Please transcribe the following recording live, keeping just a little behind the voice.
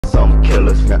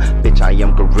killers. Bitch, I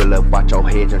am gorilla. Watch your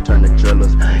head and turn to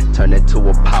drillers. Turn it to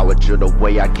a power drill the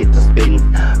way I get to spitting.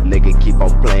 Nigga keep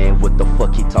on playing, what the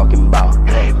fuck he talking about?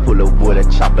 Pull up with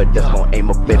a chopper that's gon' aim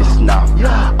up at his snout.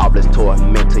 All this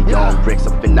tormentor, young Rexx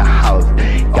up in the house.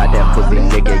 Got that pussy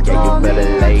nigga, yeah, you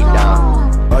better lay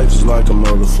down. Life is like a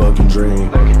motherfucking dream.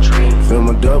 Fill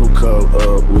my double cup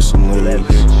up with some lean.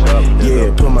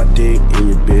 Yeah, put my dick in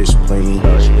your bitch clean.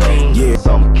 Yeah,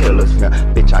 some killers.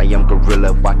 Bitch, I am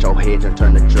gorilla. Watch your head and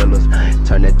turn to drillers.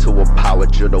 Turn it to a power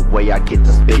drill the way I get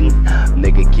to spitting.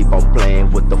 Nigga keep on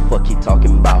playing, what the fuck he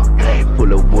talking about?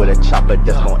 Pull up with a chopper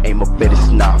that's gon' aim up at his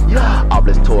snout. All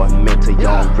this tormentor,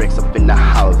 young Rexx up in the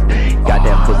house. Got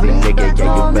that pussy nigga,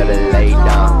 yeah, you better lay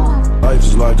down. Life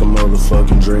is like a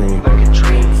motherfucking dream.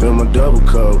 Fill my double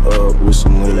cup up with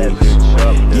some lean.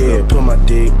 Yeah, put my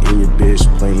dick in your bitch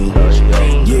clean.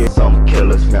 Yeah, some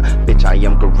killers. Bitch, I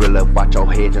am gorilla. Watch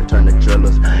your head and turn to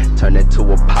drillers. Turn it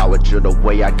to a power drill the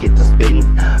way I get to spitting.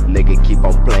 Nigga keep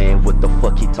on playing, what the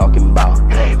fuck he talking about?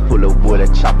 Pull up with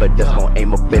a chopper that's gon'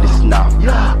 aim up at his snout.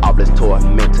 All this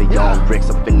tormentor, young Rexx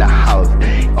up in the house.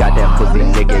 Got that pussy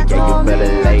nigga, yeah, you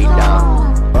better lay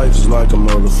down. Life is like a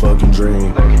motherfucking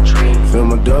dream. Fill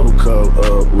my double cup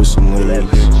up with some lean.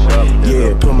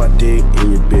 Yeah, put my dick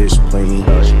in your bitch clean.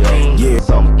 Yeah,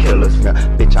 some killers.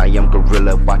 Bitch, I am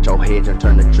gorilla. Watch your head and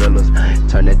turn to drillers.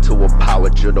 Turn it to a power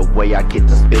drill the way I get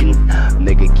to spitting.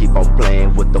 Nigga keep on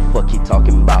playing, what the fuck he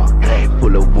talking about?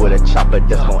 Pull up with a chopper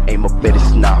that's gon' aim up at his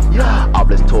snout. All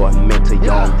this tormentor,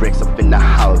 young Rexx up in the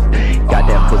house. Got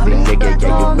that pussy nigga,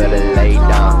 yeah, you better lay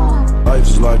down. Life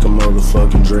is like a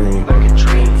motherfucking dream.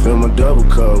 Fill my double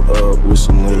cup up with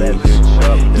some lean.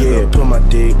 Yeah, put my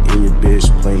dick in your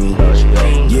bitch clean.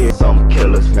 Yeah, some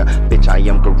killers. Bitch, I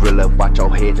am gorilla. Watch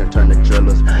your head and turn to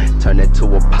drillers. Turn it to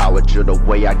a power drill the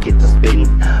way I get to spitting.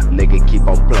 Nigga keep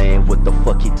on playing, what the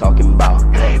fuck he talking about?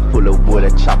 Pull up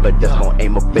with a chopper that's gon'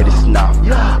 aim up at his snout.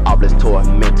 All this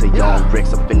tormentor, young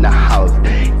Rexx up in the house.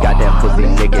 Got that pussy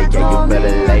nigga, yeah, you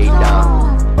better lay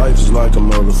down. Life is like a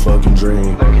motherfucking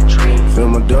dream. Fill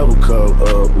my double cup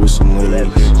up with some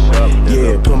lean.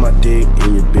 Yeah, put my dick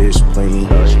in your bitch clean.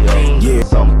 Yeah,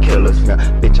 some killers.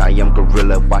 Bitch, I am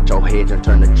gorilla. Watch your head and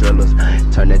turn to drillers.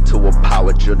 Turn it to a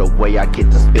power drill the way I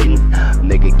get to spitting.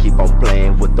 Nigga keep on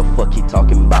playing, what the fuck he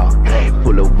talking about?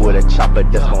 Pull up with a chopper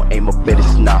that's gon' aim up at his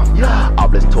snout. All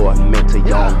this tormentor,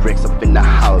 young Rexx up in the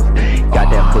house.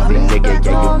 Got that pussy nigga,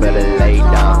 yeah, you better lay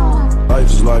down. Life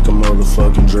is like a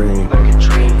motherfucking dream.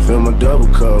 Fill my double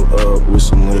cup up with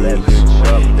some lean.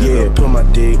 Yeah, put my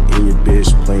dick in your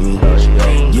bitch clean.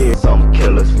 Yeah, some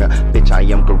killers. Bitch, I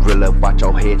am gorilla. Watch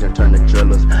your head and turn to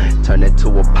drillers. Turn it to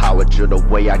a power drill the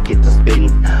way I get to spitting.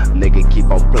 Nigga keep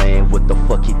on playing, what the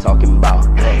fuck he talking about?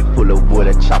 Pull up with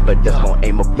a chopper that's gon'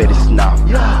 aim up at his snout.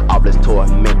 All this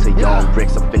tormentor, young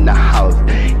Rexx up in the house.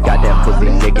 Got that pussy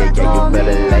nigga, yeah, you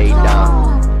better lay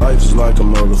down. Life is like a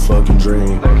motherfucking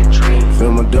dream.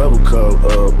 Fill my double cup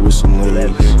up with some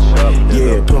lean.